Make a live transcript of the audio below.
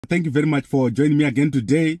Thank you very much for joining me again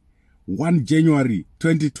today, 1 January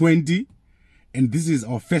 2020, and this is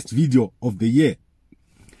our first video of the year.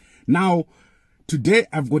 Now, today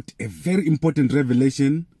I've got a very important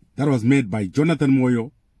revelation that was made by Jonathan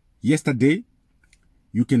Moyo yesterday.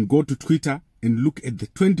 You can go to Twitter and look at the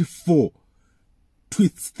 24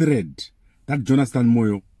 tweets thread that Jonathan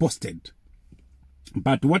Moyo posted.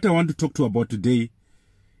 But what I want to talk to about today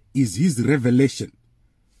is his revelation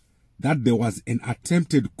that there was an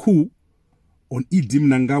attempted coup on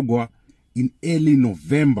Mnangagwa in early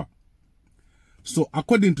November. So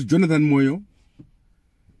according to Jonathan Moyo,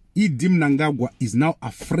 Mnangagwa is now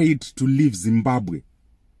afraid to leave Zimbabwe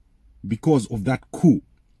because of that coup.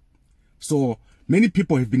 So many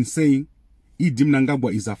people have been saying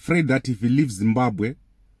Mnangagwa is afraid that if he leaves Zimbabwe,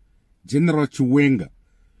 General Chiwenga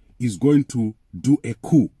is going to do a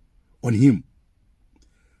coup on him.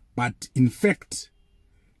 But in fact,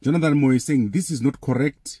 Jonathan Moyo is saying this is not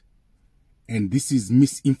correct and this is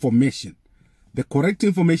misinformation. The correct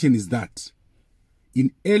information is that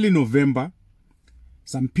in early November,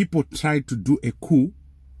 some people tried to do a coup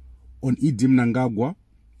on Mnangagwa.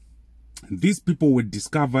 These people were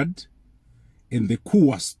discovered and the coup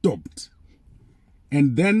was stopped.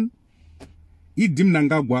 And then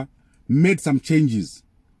Mnangagwa made some changes,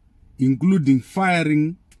 including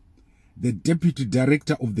firing the deputy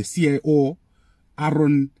director of the CIO,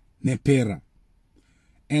 Aaron Nepera.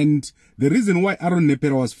 And the reason why Aaron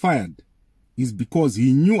Nepera was fired is because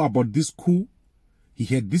he knew about this coup, he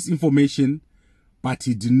had this information, but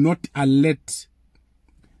he did not alert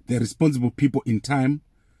the responsible people in time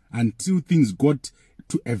until things got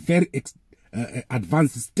to a very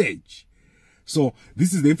advanced stage. So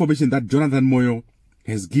this is the information that Jonathan Moyo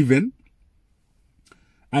has given.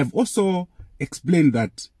 I've also explained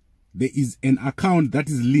that there is an account that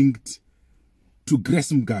is linked to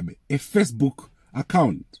Grace Mugabe, a Facebook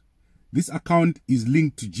account. This account is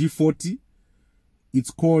linked to G40. It's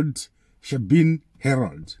called Shabin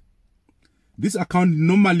Herald. This account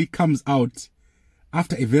normally comes out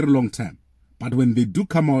after a very long time. But when they do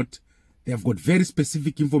come out, they've got very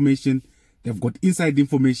specific information. They've got inside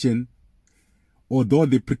information, although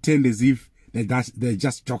they pretend as if they're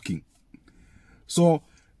just joking. So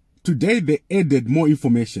today they added more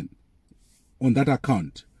information on that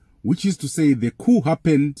account, which is to say the coup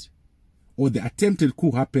happened, or the attempted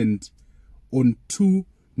coup happened on 2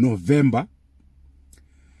 November.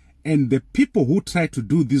 And the people who tried to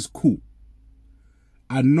do this coup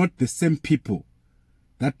are not the same people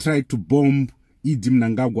that tried to bomb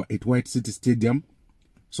Mnangagwa at White City Stadium.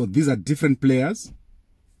 So these are different players,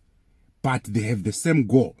 but they have the same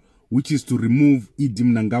goal, which is to remove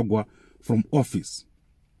Mnangagwa from office.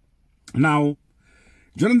 Now,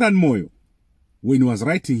 Jonathan Moyo, when he was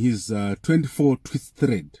writing his 24 tweet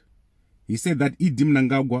thread, he said that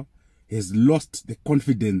Mnangagwa has lost the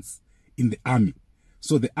confidence in the army.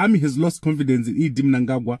 So the army has lost confidence in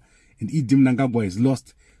Mnangagwa, and Mnangagwa has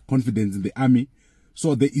lost confidence in the army.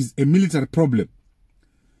 So there is a military problem.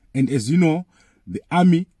 And as you know, the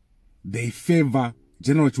army, they favor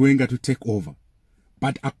General Chiwenga to take over.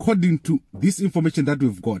 But according to this information that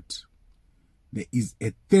we've got, there is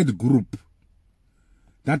a third group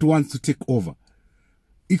that wants to take over.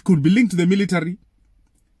 It could be linked to the military,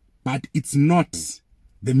 but it's not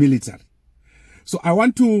the military. So I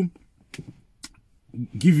want to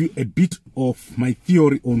give you a bit of my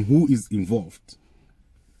theory on who is involved.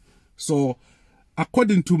 So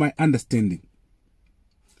according to my understanding,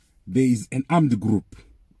 there is an armed group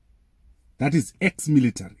that is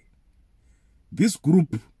ex-military. This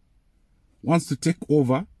group wants to take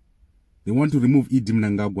over. They want to remove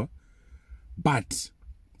Mnangagwa, but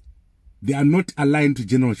they are not aligned to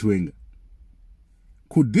General Chiwenga.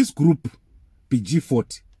 Could this group be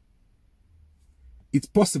G40? It's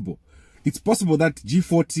possible. It's possible that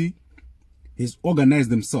G40 has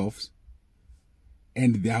organized themselves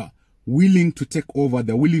and they are willing to take over.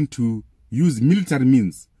 They're willing to use military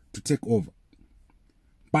means to take over.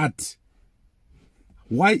 But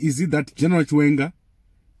why is it that General Chiwenga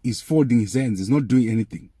is folding his hands, is not doing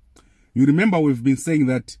anything? You remember we've been saying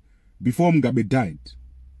that before Mugabe died,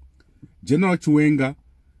 General Chiwenga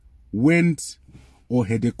went or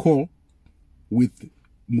had a call with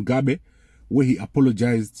Mugabe where he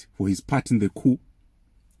apologized for his part in the coup.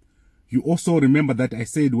 You also remember that I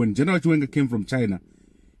said when General Chiwenga came from China,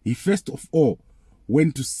 he first of all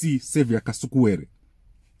went to see Xavier Kasukuwere.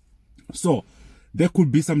 So there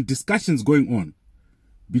could be some discussions going on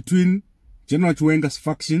between General Chiwenga's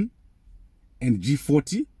faction and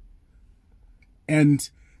G40, and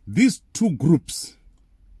these two groups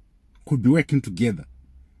could be working together,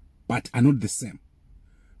 but are not the same.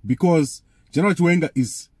 Because General Chiwenga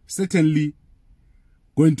is certainly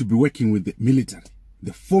going to be working with the military,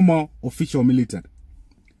 the former official military.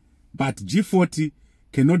 But G40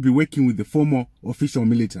 cannot be working with the former official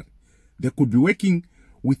military. They could be working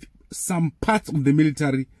with some parts of the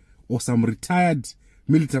military or some retired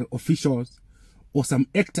military officials or some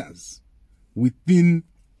actors within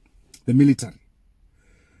the military.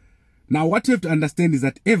 Now, what you have to understand is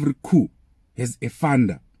that every coup has a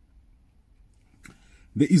funder.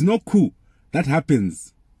 There is no coup that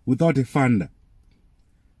happens without a funder.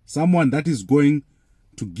 Someone that is going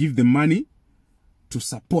to give the money to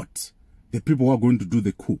support the people who are going to do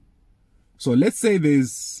the coup. So let's say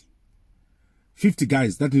there's 50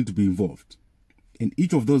 guys that need to be involved, and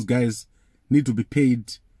each of those guys need to be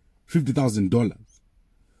paid $50,000.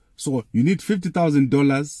 So you need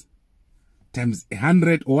 $50,000 times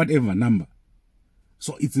 100 or whatever number.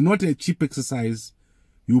 So it's not a cheap exercise.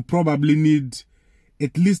 You probably need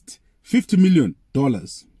at least $50 million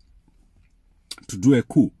to do a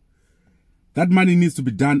coup. That money needs to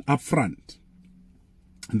be done up front.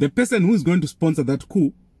 And the person who is going to sponsor that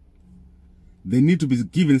coup, they need to be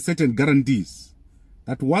given certain guarantees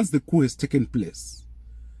that once the coup has taken place,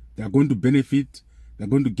 they are going to benefit, they are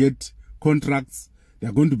going to get contracts, they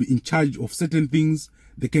are going to be in charge of certain things,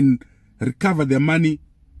 they can recover their money,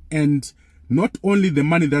 and not only the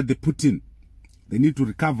money that they put in, they need to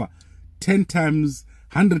recover 10 times,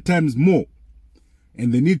 100 times more,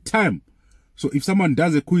 and they need time. So if someone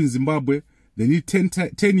does a coup in Zimbabwe, they need 10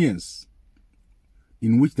 years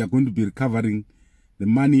in which they are going to be recovering the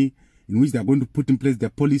money, in which they are going to put in place their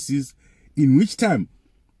policies, in which time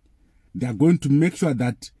they are going to make sure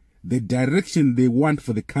that the direction they want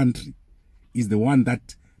for the country is the one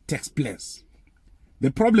that takes place.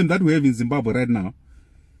 The problem that we have in Zimbabwe right now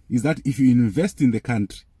is that if you invest in the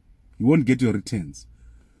country, you won't get your returns.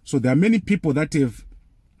 So there are many people that have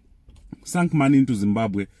sunk money into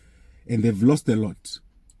Zimbabwe and they've lost a lot.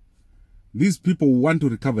 These people want to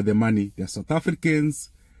recover their money. They're South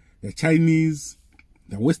Africans, they're Chinese,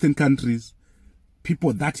 they're Western countries,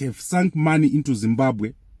 people that have sunk money into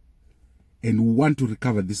Zimbabwe and want to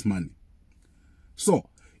recover this money. So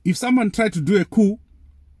if someone tried to do a coup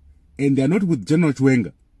and they're not with General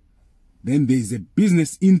Chiwenga, then there is a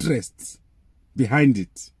business interest behind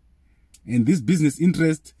it. And this business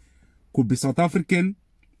interest could be South African,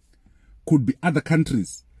 could be other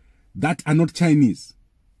countries that are not Chinese.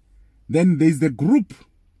 Then there is the group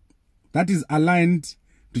that is aligned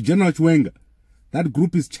to General Chiwenga. That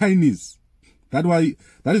group is Chinese. That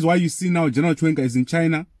is why you see now General Chiwenga is in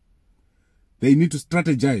China. They need to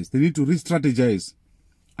strategize. They need to re-strategize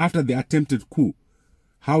after the attempted coup.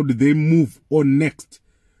 How do they move on next?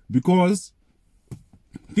 Because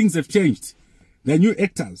things have changed. They're new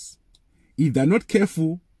actors. If they're not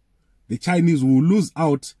careful, the Chinese will lose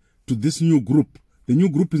out to this new group. The new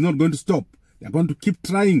group is not going to stop. They're going to keep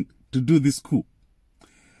trying to do this coup.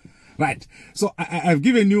 Right. So I've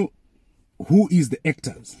given you who is the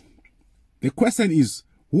actors. The question is,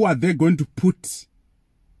 who are they going to put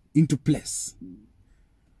into place?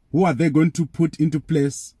 Who are they going to put into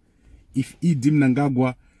place if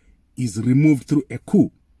Mnangagwa is removed through a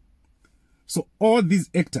coup? So all these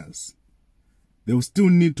actors, they will still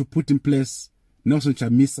need to put in place Nelson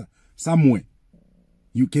Chamisa somewhere.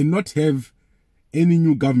 You cannot have any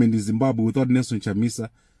new government in Zimbabwe without Nelson Chamisa.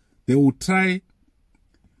 They will try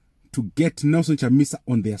to get Nelson Chamisa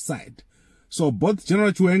on their side. So both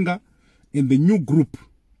General Chiwenga and the new group,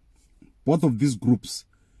 both of these groups,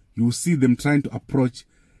 you will see them trying to approach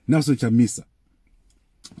Nelson Chamisa.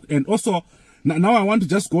 And also, now I want to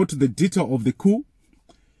just go to the detail of the coup.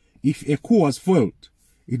 If a coup was foiled,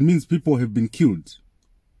 it means people have been killed.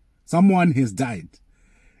 Someone has died.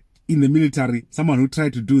 In the military, someone who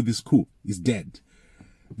tried to do this coup is dead.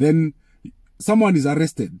 Then someone is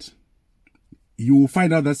arrested. You will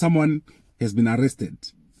find out that someone has been arrested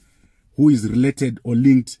who is related or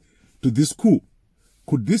linked to this coup.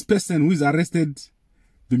 Could this person who is arrested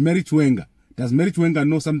be Mary Chiwenga? Does Mary Chiwenga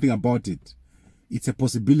know something about it? It's a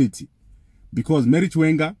possibility, because Mary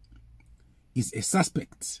Chiwenga is a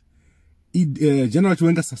suspect. General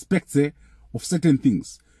Chiwenga suspects her of certain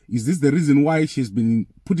things. Is this the reason why she's been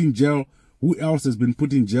put in jail? Who else has been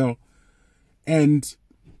put in jail? And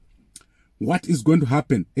what is going to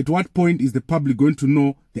happen? At what point is the public going to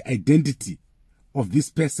know the identity of this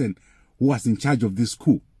person who was in charge of this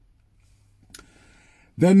coup?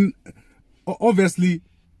 Then, obviously,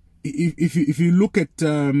 if you look at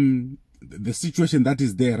the situation that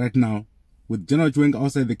is there right now, with General Chiwenga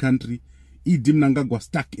outside the country, Mnangagwa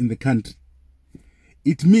stuck in the country,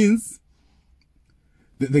 it means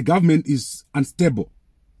the government is unstable.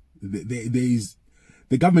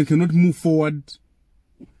 The government cannot move forward.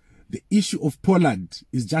 the issue of Pollard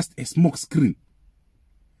is just a smoke screen.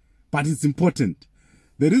 But it's important.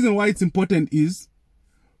 The reason why it's important is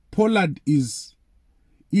Pollard is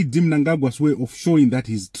Mnangagwa's way of showing that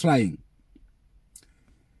he's trying.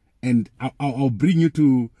 And I'll bring you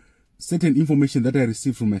to certain information that I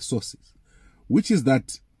received from my sources, which is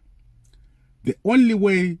that the only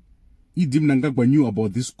way Mnangagwa knew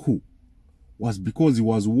about this coup was because he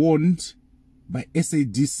was warned by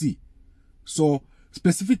SADC. So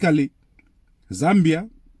specifically, Zambia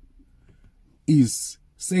is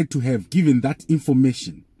said to have given that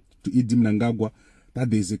information to Mnangagwa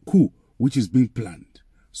that there is a coup which is being planned.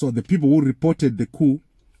 So the people who reported the coup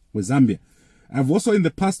were Zambia. I've also in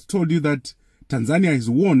the past told you that Tanzania has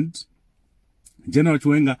warned General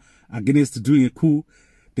Chiwenga against doing a coup.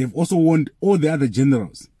 They've also warned all the other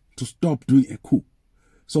generals to stop doing a coup.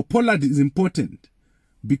 So Pollard is important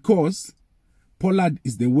because Pollard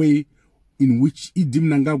is the way in which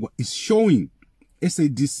Mnangagwa is showing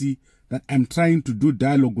SADC that I'm trying to do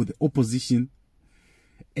dialogue with the opposition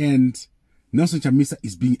and Nelson Chamisa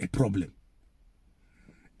is being a problem.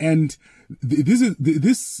 And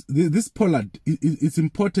this Pollard is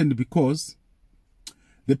important because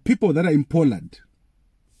the people that are in Pollard,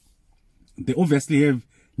 they obviously have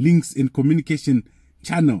links in communication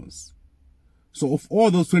channels. So of all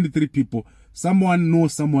those 23 people, someone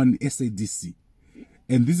knows someone in SADC.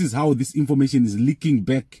 And this is how this information is leaking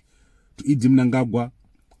back to Mnangagwa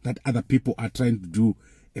that other people are trying to do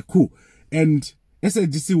a coup. And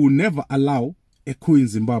SADC will never allow a coup in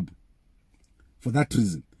Zimbabwe for that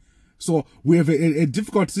reason. So we have a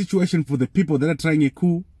difficult situation for the people that are trying a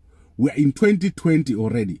coup. We are in 2020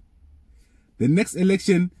 already. The next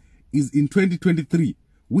election is in 2023,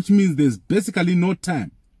 which means there's basically no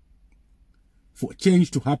time for change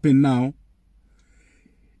to happen now.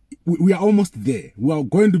 We are almost there. We are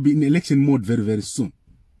going to be in election mode very, very soon.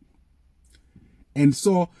 And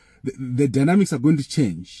so the dynamics are going to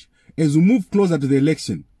change. As we move closer to the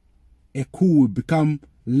election, a coup will become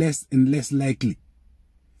less and less likely.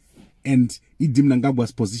 And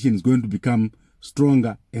Mnangagwa's position is going to become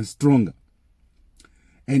stronger and stronger.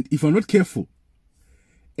 And if we're not careful,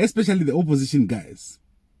 especially the opposition guys,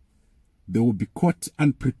 they will be caught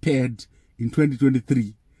unprepared in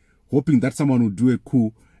 2023, hoping that someone will do a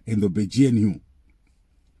coup and they'll be GNU.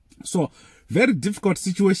 So, very difficult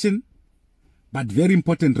situation, but very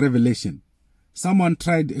important revelation. Someone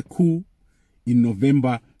tried a coup in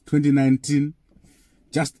November 2019,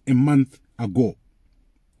 just a month ago.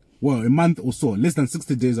 Well, a month or so, less than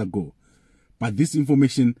 60 days ago. But this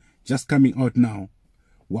information just coming out now,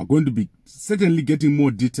 we're going to be certainly getting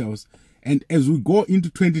more details. And as we go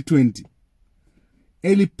into 2020,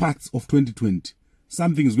 early parts of 2020,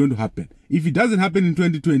 something is going to happen. If it doesn't happen in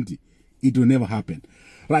 2020, it will never happen.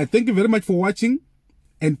 Right, thank you very much for watching.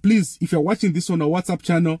 And please, if you're watching this on our WhatsApp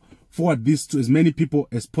channel, forward this to as many people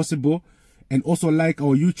as possible. And also like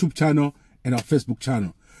our YouTube channel and our Facebook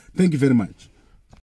channel. Thank you very much.